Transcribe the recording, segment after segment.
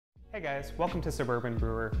Hey guys, welcome to Suburban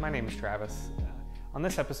Brewer. My name is Travis. On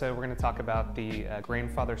this episode, we're going to talk about the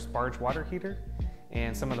Grainfather Sparge water heater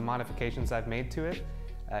and some of the modifications I've made to it,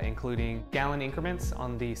 including gallon increments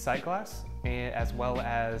on the sight glass, as well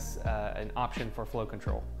as an option for flow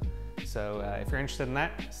control. So if you're interested in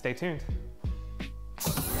that, stay tuned.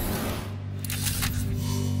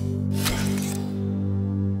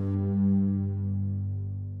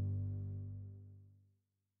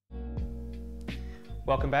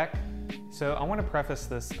 Welcome back. So I want to preface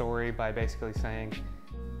this story by basically saying,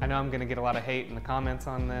 I know I'm going to get a lot of hate in the comments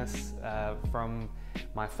on this from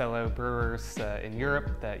my fellow brewers in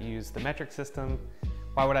Europe that use the metric system.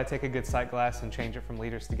 Why would I take a good sight glass and change it from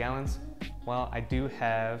liters to gallons? Well, I do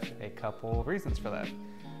have a couple of reasons for that.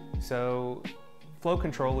 So flow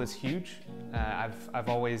control is huge. I've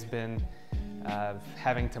always been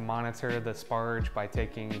having to monitor the Sparge by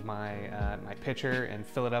taking my pitcher and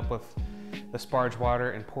fill it up with the Sparge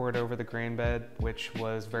water and pour it over the grain bed, which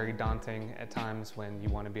was very daunting at times when you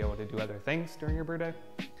want to be able to do other things during your brew day.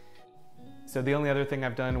 So the only other thing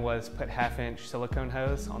I've done was put 1/2-inch silicone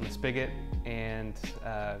hose on the spigot, and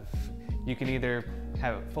you can either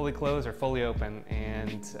have it fully closed or fully open,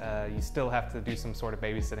 and you still have to do some sort of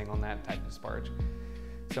babysitting on that type of Sparge.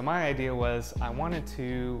 So my idea was I wanted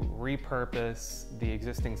to repurpose the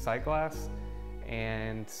existing sight glass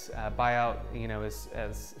and buy out,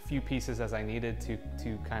 as few pieces as I needed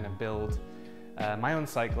to kind of build my own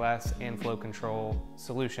sight glass and flow control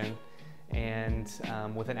solution, and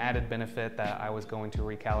with an added benefit that I was going to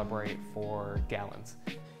recalibrate for gallons.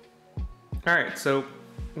 All right, so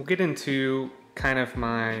we'll get into kind of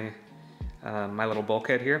my my little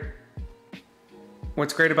bulkhead here.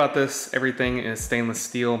 What's great about this, everything is stainless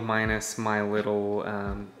steel minus my little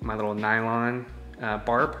nylon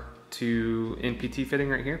Barb to NPT fitting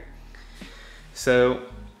right here. So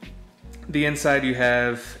the inside you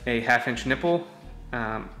have a 1/2-inch nipple,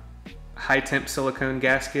 high temp silicone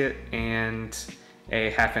gasket, and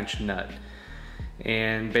a 1/2-inch nut.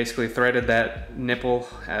 And basically threaded that nipple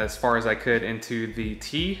as far as I could into the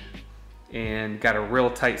T and got a real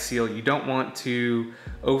tight seal. You don't want to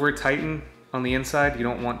over tighten on the inside. You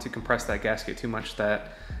don't want to compress that gasket too much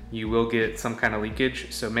that you will get some kind of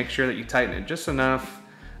leakage. So make sure that you tighten it just enough.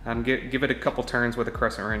 Give it a couple turns with a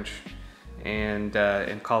crescent wrench and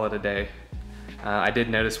call it a day. I did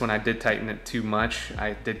notice when I did tighten it too much,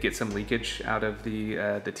 I did get some leakage out of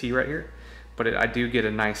the T right here, but I do get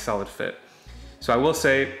a nice solid fit. So I will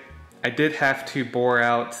say, I did have to bore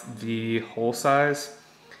out the hole size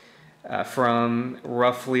from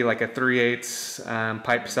roughly like a 3/8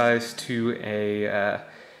 pipe size to a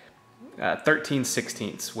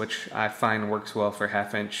 13/16, which I find works well for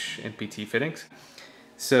 1/2-inch NPT fittings.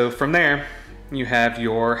 So from there, you have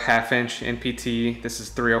your 1/2-inch NPT. This is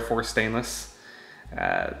 304 stainless,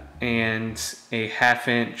 and a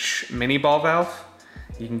 1/2-inch mini ball valve.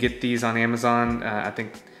 You can get these on Amazon. I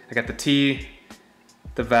think I got the T,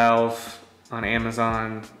 the valve on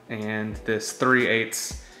Amazon, and this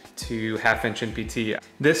 3/8 to 1/2-inch NPT.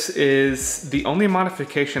 This is the only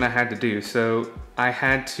modification I had to do. So I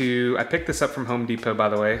picked this up from Home Depot, by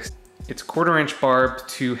the way. It's 1/4-inch Barb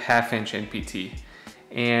to 1/2-inch NPT.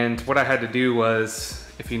 And what I had to do was,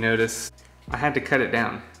 if you notice, I had to cut it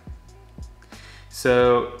down.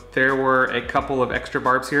 So there were a couple of extra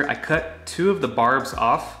barbs here. I cut 2 of the barbs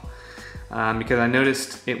off because I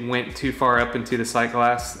noticed it went too far up into the sight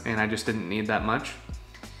glass and I just didn't need that much.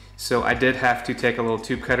 So I did have to take a little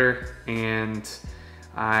tube cutter, and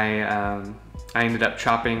I ended up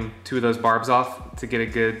chopping 2 of those barbs off to get a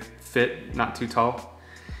good fit, not too tall.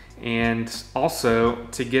 And also,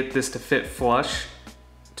 to get this to fit flush,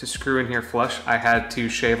 to screw in here flush, I had to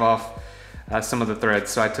shave off some of the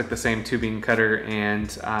threads. So I took the same tubing cutter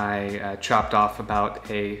and I chopped off about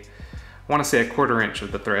I want to say a 1/4 inch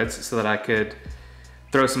of the threads so that I could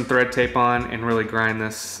throw some thread tape on and really grind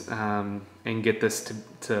this and get this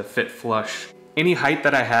to fit flush. Any height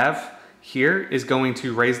that I have here is going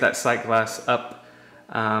to raise that sight glass up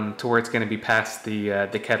to where it's going to be past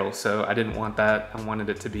the kettle. So I didn't want that. I wanted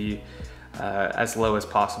it to be as low as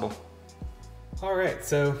possible. All right,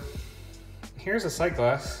 so here's a sight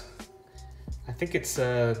glass. I think it's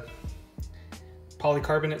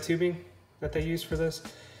polycarbonate tubing that they use for this.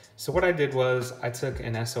 So what I did was I took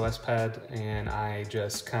an SOS pad and I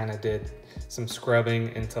just kind of did some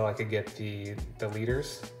scrubbing until I could get the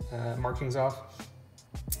liters markings off.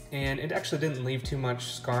 And it actually didn't leave too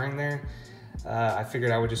much scarring there. I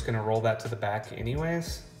figured I was just gonna roll that to the back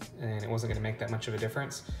anyways, and it wasn't gonna make that much of a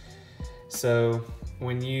difference. So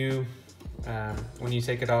when you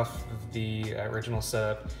take it off the original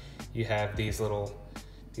setup, you have these little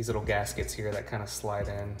these little gaskets here that kind of slide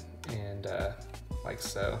in and like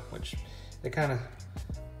so, which they kind of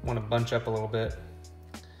want to bunch up a little bit.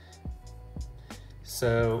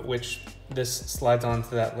 So, which this slides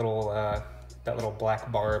onto that little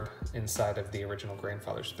black barb inside of the original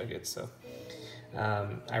Grainfather spigot. So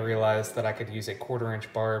I realized that I could use a 1/4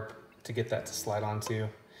 inch barb to get that to slide onto,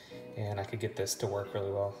 and I could get this to work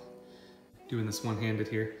really well. Doing this one-handed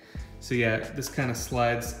here. So yeah, this kind of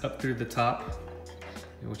slides up through the top,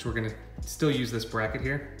 which we're gonna still use this bracket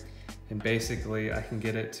here. And basically I can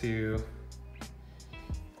get it to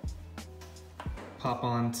pop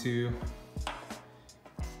onto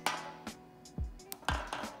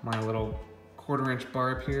my little 1/4 inch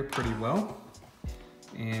barb here pretty well.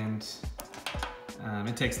 And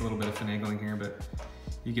it takes a little bit of finagling here, but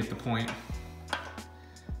you get the point.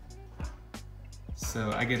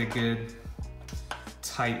 So I get a good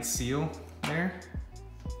tight seal there.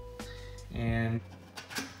 And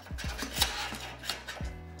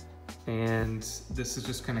this is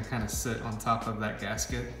just gonna kind of sit on top of that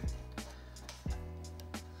gasket.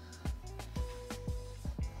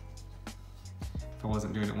 If I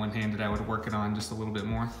wasn't doing it one-handed, I would work it on just a little bit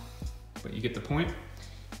more, but you get the point,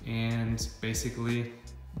 and basically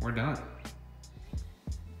we're done.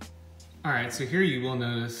 All right, so here you will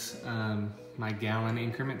notice my gallon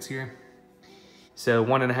increments here. So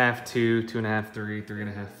 1.5, 2, 2.5, 3,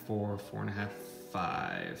 3.5, 4, 4.5,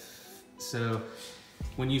 5. So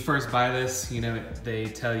when you first buy this, you know, they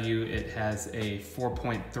tell you it has a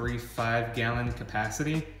 4.35 gallon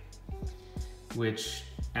capacity, which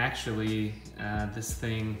actually this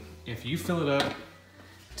thing, if you fill it up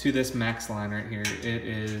to this max line right here, it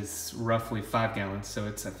is roughly 5 gallons. So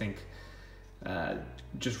it's, I think,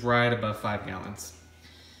 just right above 5 gallons.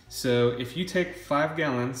 So if you take 5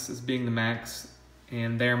 gallons as being the max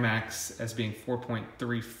and their max as being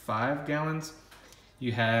 4.35 gallons,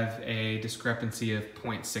 you have a discrepancy of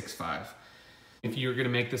 0.65. If you're gonna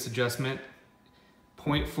make this adjustment,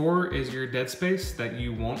 0.4 is your dead space that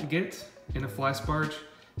you won't get in a fly sparge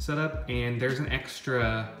setup, and there's an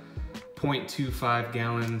extra 0.25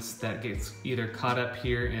 gallons that gets either caught up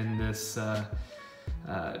here in this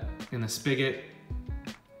in the spigot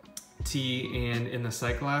T and in the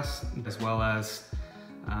sight glass, as well as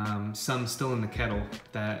some still in the kettle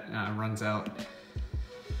that runs out.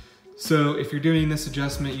 So if you're doing this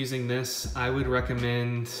adjustment using this, I would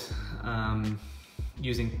recommend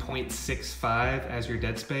using 0.65 as your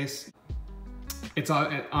dead space.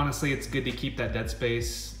 Honestly, it's good to keep that dead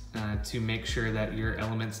space to make sure that your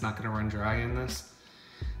element's not gonna run dry in this.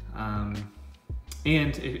 And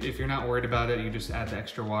if you're not worried about it, you just add the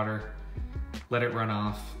extra water, let it run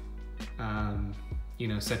off. You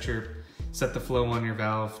know, set the flow on your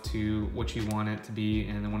valve to what you want it to be,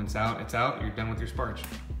 and then when it's out, you're done with your sparge.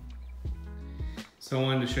 So I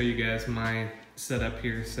wanted to show you guys my setup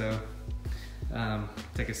here. So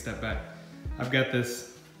take a step back. I've got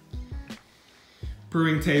this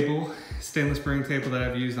brewing table, stainless brewing table that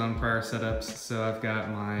I've used on prior setups. So I've got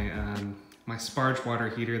my my Sparge water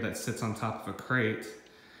heater that sits on top of a crate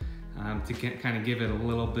to kind of give it a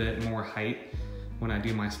little bit more height when I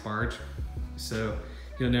do my sparge. So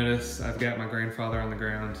you'll notice I've got my Grainfather on the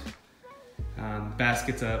ground,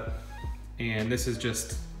 baskets up, and this is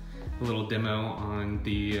just a little demo on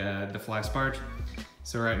the fly sparge.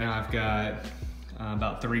 So right now I've got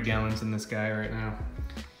about 3 gallons in this guy right now.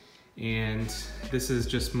 And this is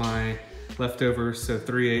just my leftover, so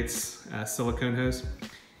 3/8 silicone hose.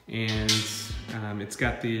 And it's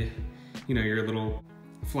got the, you know, your little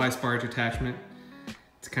fly sparge attachment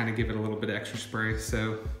to kind of give it a little bit of extra spray.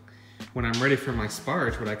 So when I'm ready for my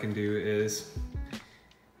sparge, what I can do is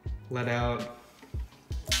let out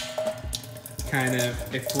kind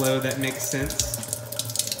of a flow that makes sense,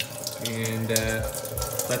 and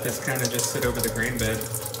let this kind of just sit over the grain bed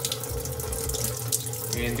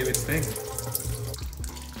and do its thing.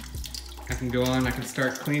 I can go on, I can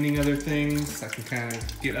start cleaning other things, I can kind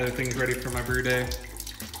of get other things ready for my brew day,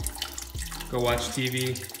 go watch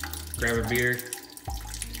TV, grab a beer,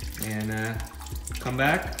 and come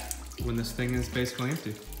back when this thing is basically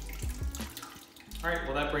empty. All right,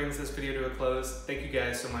 well that brings this video to a close. Thank you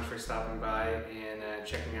guys so much for stopping by and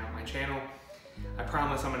checking out my channel. I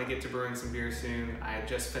promise I'm gonna get to brewing some beer soon. I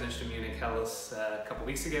just finished a Munich Helles a couple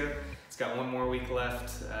weeks ago. It's got 1 more week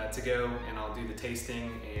left to go, and I'll do the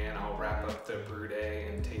tasting and I'll wrap up the brew day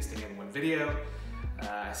and tasting in one video.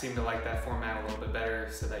 I seem to like that format a little bit better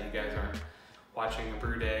so that you guys aren't watching a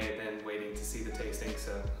brew day then waiting to see the tasting.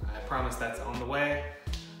 So I promise that's on the way.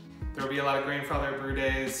 There will be a lot of Grainfather brew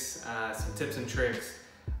days, some tips and tricks.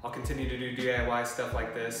 I'll continue to do DIY stuff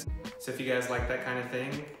like this. So if you guys like that kind of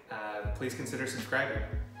thing, please consider subscribing.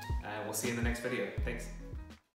 We'll see you in the next video. Thanks.